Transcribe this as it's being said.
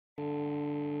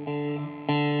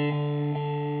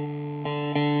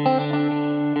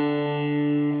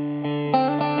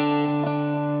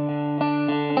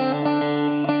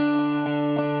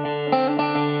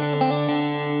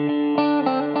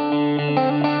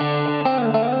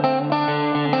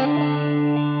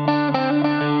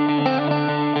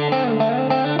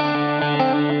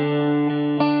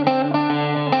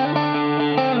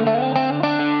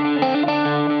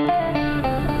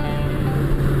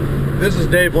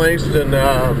Dave Langston,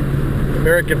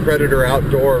 American Predator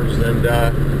Outdoors, and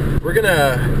we're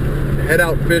gonna head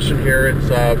out fishing here. It's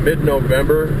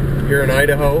mid-November here in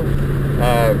Idaho.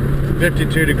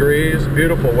 52 degrees,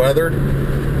 beautiful weather.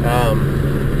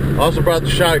 Also brought the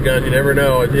shotgun. You never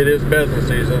know. It is pheasant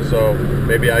season, so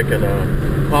maybe I can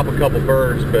pop a couple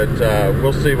birds, but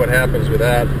we'll see what happens with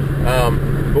that.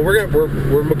 But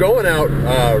we're going out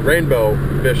rainbow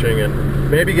fishing and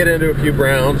maybe get into a few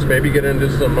browns, maybe get into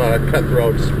some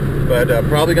cutthroats, but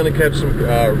probably going to catch some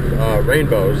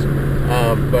rainbows.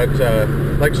 But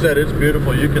like I said, it's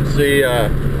beautiful. You can see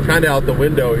kind of out the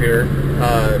window here,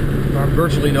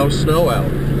 virtually no snow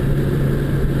out.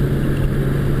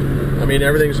 I mean,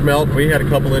 everything's melting. We had a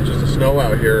couple inches of snow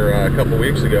out here a couple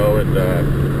weeks ago, and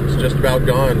it's just about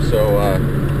gone. So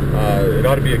it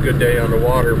ought to be a good day on the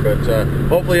water. But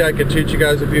hopefully, I can teach you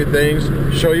guys a few things,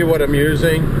 show you what I'm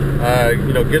using.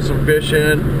 You know, get some fish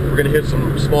in. We're going to hit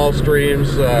some small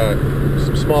streams,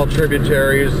 some small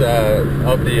tributaries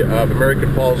of the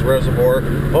American Falls Reservoir.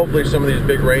 Hopefully, some of these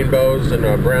big rainbows and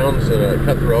browns and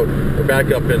cutthroat are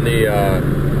back up in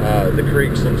the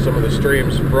creeks and some of the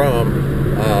streams from.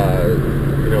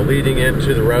 You know, leading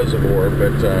into the reservoir,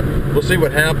 but we'll see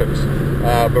what happens.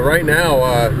 But right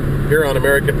now, here on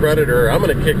American Predator, I'm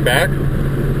going to kick back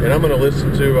and I'm going to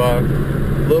listen to a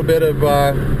little bit of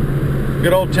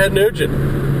good old Ted Nugent.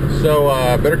 So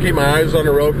better keep my eyes on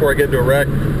the road before I get into a wreck.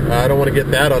 I don't want to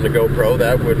get that on the GoPro.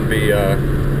 That wouldn't be,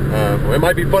 well, it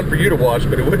might be fun for you to watch,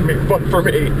 but it wouldn't be fun for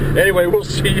me. Anyway, we'll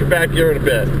see you back here in a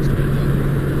bit.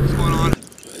 What's going on?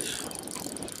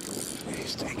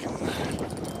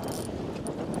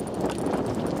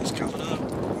 He's coming up.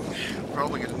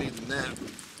 Probably gonna need the net.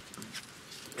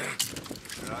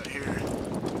 Right here.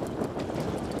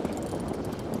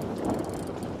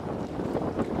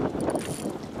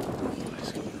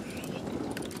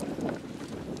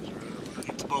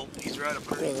 Get the boat. He's right up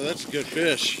there. Well, that's a good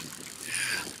fish.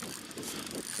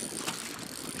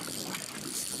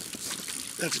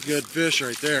 That's a good fish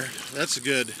right there. That's a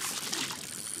good.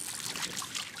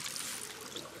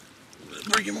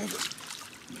 Bring him over.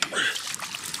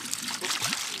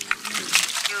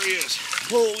 There he is.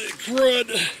 Holy crud.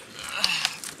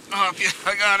 Oh, yeah,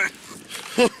 I got it.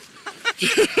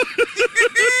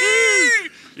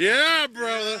 Yeah,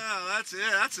 brother. Yeah, that's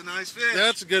it. That's a nice fish.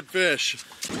 That's a good fish.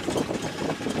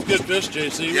 Good fish,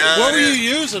 JC. Yeah, what were you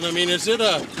using? I mean, is it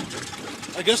a...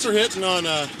 I guess they're hitting on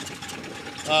a...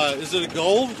 is it a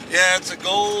gold? Yeah, it's a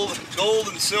gold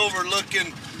and silver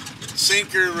looking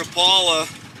sinker Rapala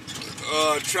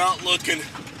trout looking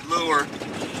lure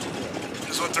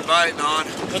is what they're biting on.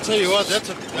 I'll tell you what, that's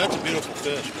a beautiful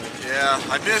fish, man. Yeah,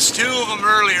 I missed two of them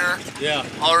earlier. Yeah.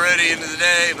 Already into the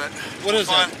day, but what is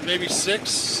that? Maybe 6,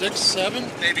 7?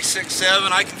 Maybe 6,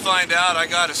 7. I can find out. I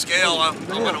got a scale. I'm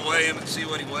gonna weigh him and see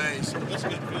what he weighs. That's a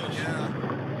good fish. Yeah.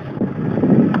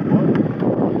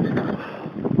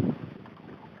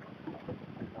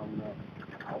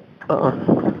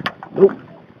 Nope.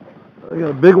 I got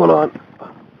a big one on.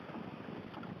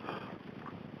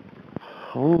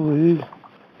 Holy.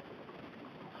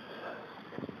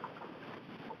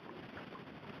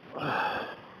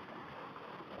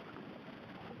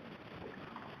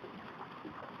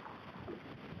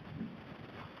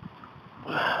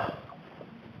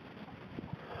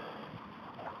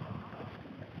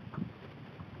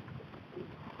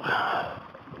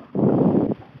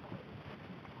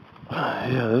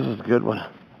 Yeah, this is a good one.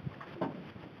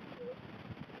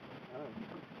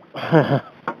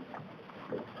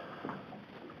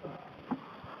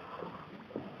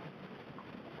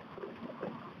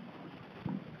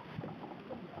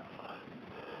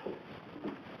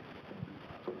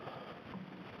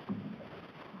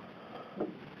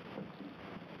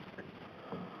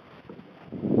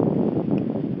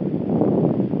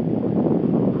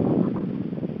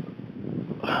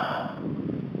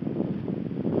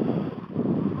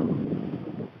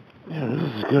 Yeah, this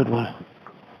is a good one.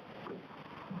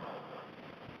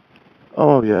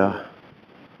 Oh, yeah.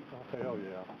 Oh, hell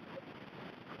yeah.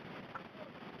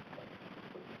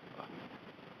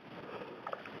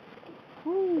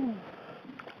 Woo.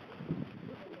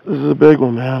 This is a big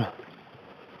one, man.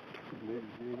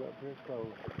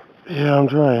 Yeah, I'm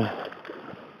trying.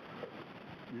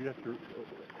 You got your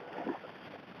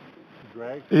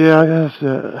drag? Yeah, I guess.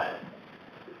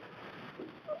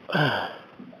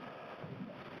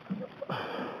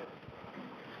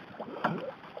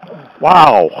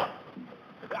 Wow.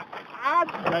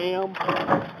 Damn.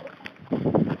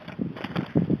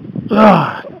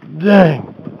 Ah,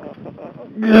 dang.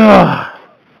 Yeah.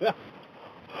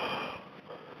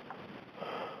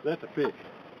 That's a fish.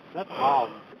 That's a hog.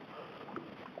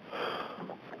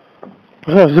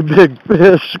 That was a big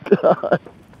fish. God.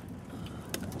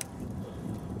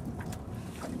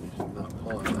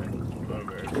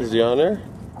 Is he on there?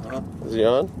 Huh? Is he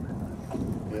on?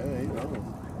 Yeah, he's on.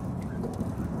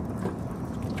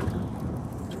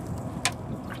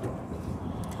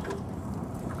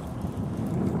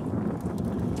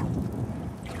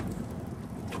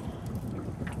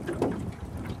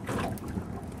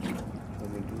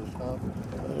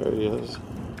 There he is.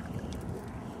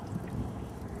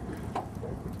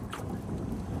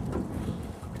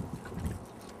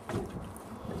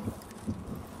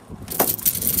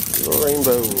 Little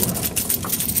rainbow.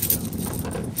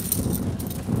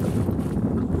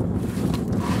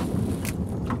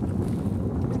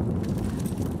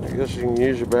 I guess you can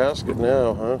use your basket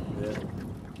now, huh? Yeah.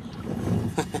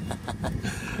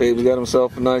 Babe's got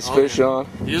himself a nice fish on.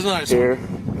 He's a nice here.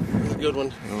 one. He's a good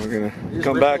one. And we're gonna He's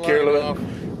come ripping back the here a line little off.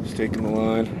 bit. Just taking the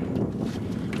line.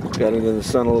 Got into the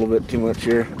sun a little bit too much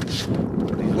here.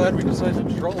 I'm glad we decided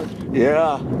to troll.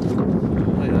 Yeah.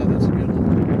 Oh yeah, that's a good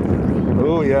one.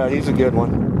 Oh yeah, he's a good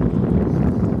one.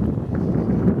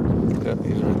 Yeah,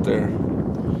 he's right there.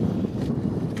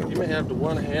 You may have to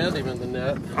one-hand him in the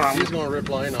net. He's going to rip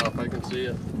line off. I can see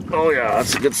it. Oh yeah,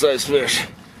 that's a good sized fish.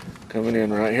 Coming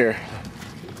in right here.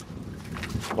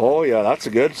 Oh yeah, that's a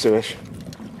good fish.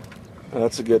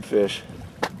 That's a good fish.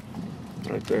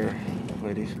 Right there,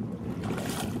 ladies.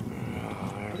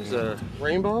 Is that a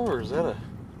rainbow or is that a...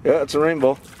 Yeah, it's a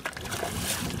rainbow.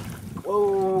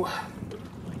 Whoa.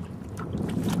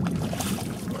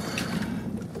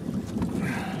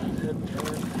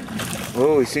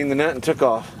 Oh, he seen the net and took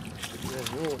off. Yeah,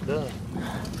 well done.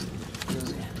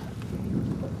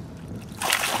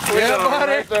 Yeah,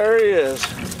 buddy. Right there he is.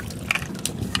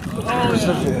 Oh, There's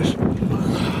the yeah. fish.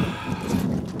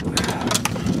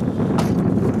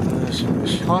 There's the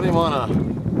fish. Caught him on a...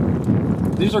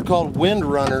 These are called wind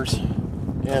runners.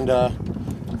 And,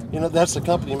 you know, that's the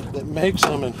company that makes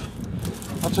them. And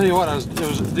I'll tell you what,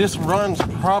 this runs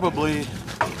probably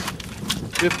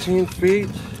 15 feet.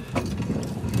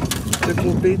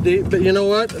 15 feet deep. But you know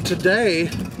what? Today,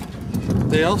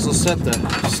 they also set the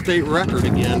state record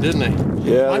again, didn't they?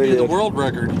 Yeah, Might they be the did. world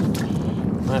record.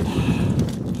 But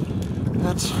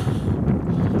that's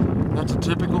a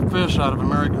typical fish out of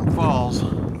American Falls.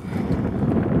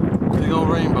 Big old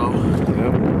rainbow.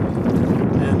 Yep.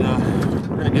 And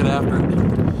we're gonna get after it.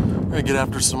 We're gonna get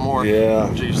after some more. Yeah.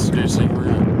 Jesus, Casey, we're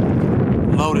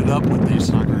gonna load it up with these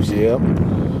suckers. Yep.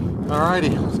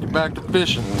 Alrighty, let's get back to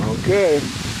fishing. Okay.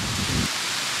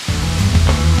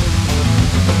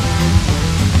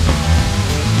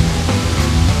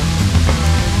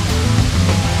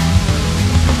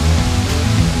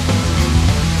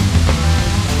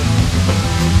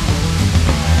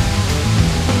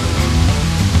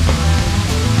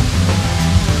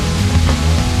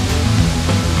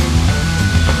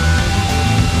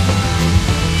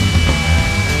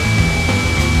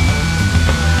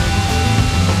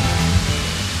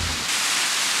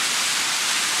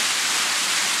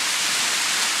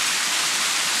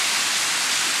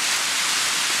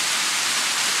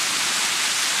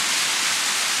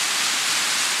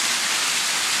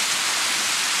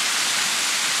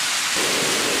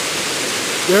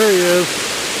 There he is.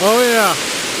 Oh yeah.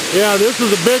 Yeah, this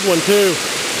is a big one too.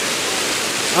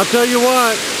 I'll tell you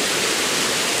what.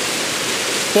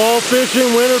 Fall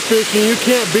fishing, winter fishing, you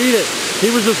can't beat it.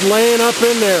 He was just laying up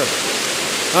in there.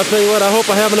 I'll tell you what, I hope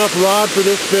I have enough rod for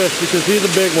this fish because he's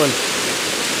a big one.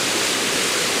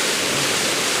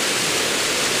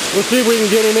 We'll see if we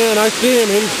can get him in. I see him.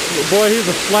 Boy, he's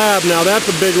a slab now. That's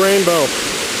a big rainbow.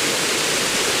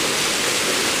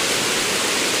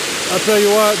 I'll tell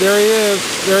you what, there he is.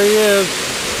 There he is.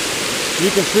 You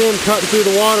can see him cutting through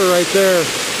the water right there.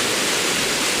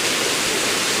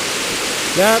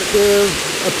 That is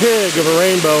a pig of a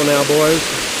rainbow now, boys.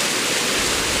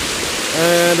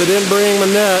 And I didn't bring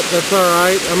my net. That's all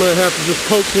right. I'm going to have to just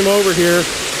coax him over here.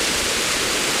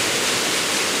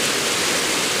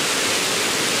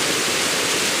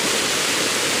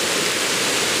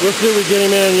 We'll see if we get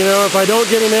him in. You know, if I don't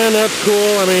get him in, that's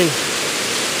cool. I mean,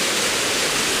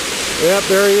 yep,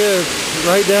 there he is,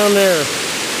 right down there.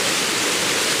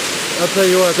 I'll tell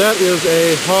you what, that is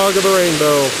a hog of a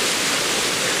rainbow.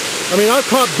 I mean, I've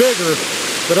caught bigger,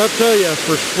 but I'll tell you,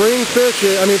 for spring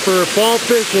fishing, I mean, for fall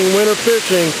fishing, winter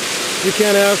fishing, you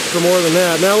can't ask for more than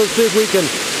that. Now let's see if we can,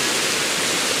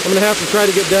 I'm going to have to try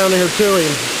to get down here to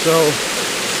him, so.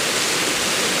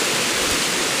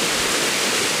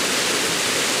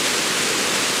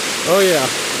 Oh yeah.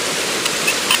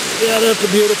 Yeah, that's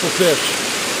a beautiful fish.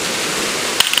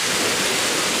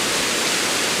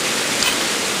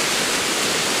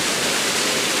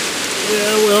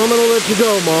 Yeah, I'm gonna let you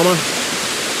go, Mama.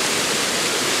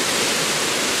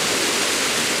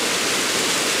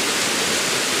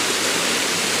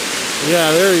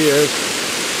 Yeah, there he is.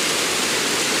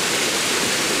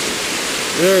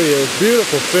 There he is.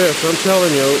 Beautiful fish, I'm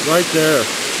telling you, right there.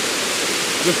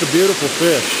 Just a beautiful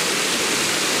fish.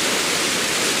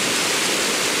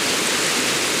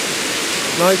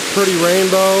 Nice, pretty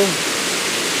rainbow.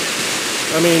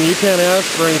 I mean, you can't ask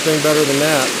for anything better than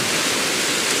that.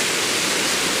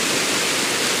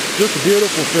 Just a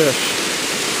beautiful fish.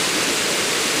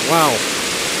 Wow.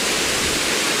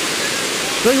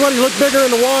 Tell you what, he looked bigger in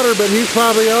the water, but he's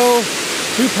probably,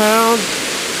 2 pounds.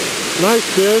 Nice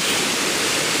fish.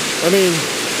 I mean,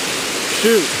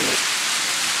 shoot.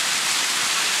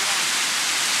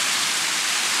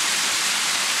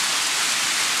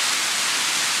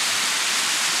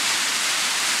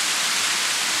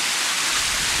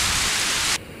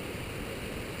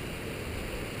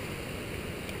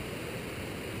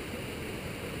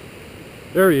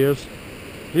 There he is.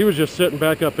 He was just sitting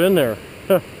back up in there.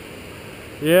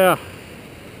 Yeah.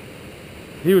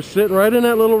 He was sitting right in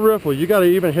that little riffle. You got to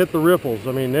even hit the riffles.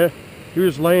 I mean, he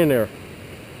was laying there.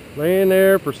 Laying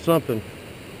there for something.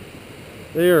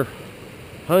 They are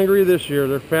hungry this year.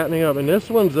 They're fattening up. And this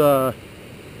one's,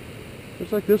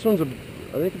 looks like this one's I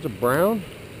think it's a brown.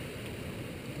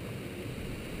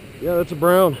 Yeah, that's a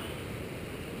brown.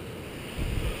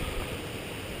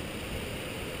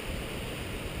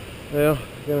 Yeah,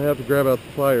 gonna have to grab out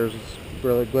the pliers. It's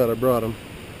really glad I brought them.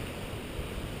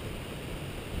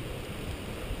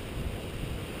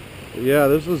 But yeah,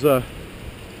 this is a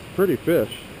pretty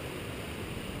fish.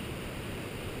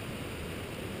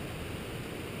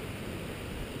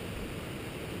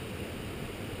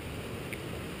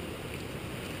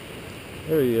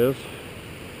 There he is.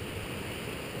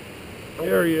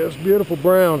 There he is. Beautiful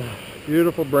brown.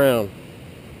 Beautiful brown.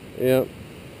 Yep.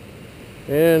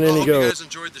 And then he goes. I hope you guys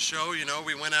enjoyed the show. You know,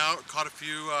 we went out, caught a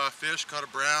few fish, caught a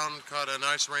brown, caught a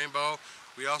nice rainbow.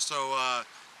 We also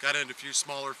got into a few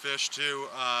smaller fish too.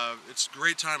 It's a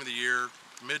great time of the year,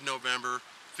 mid-November,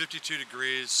 52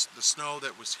 degrees. The snow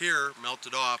that was here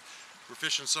melted off. We're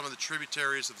fishing some of the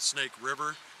tributaries of the Snake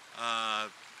River.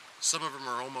 Some of them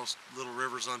are almost little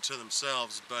rivers unto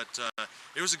themselves, but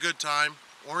it was a good time.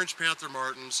 Orange Panther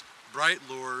Martins, bright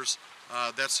lures.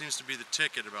 That seems to be the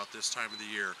ticket about this time of the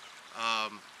year.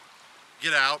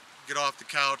 Get out, get off the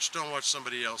couch, don't watch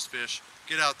somebody else fish.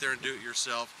 Get out there and do it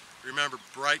yourself. Remember,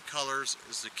 bright colors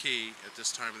is the key at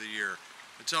this time of the year.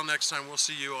 Until next time, we'll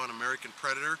see you on American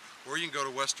Predator, or you can go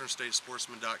to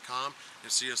westernstatesportsman.com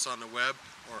and see us on the web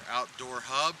or Outdoor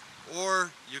Hub,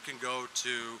 or you can go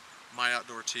to My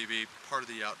Outdoor TV, part of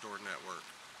the Outdoor Network.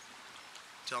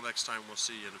 Until next time, we'll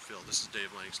see you in the field. This is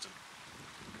Dave Langston.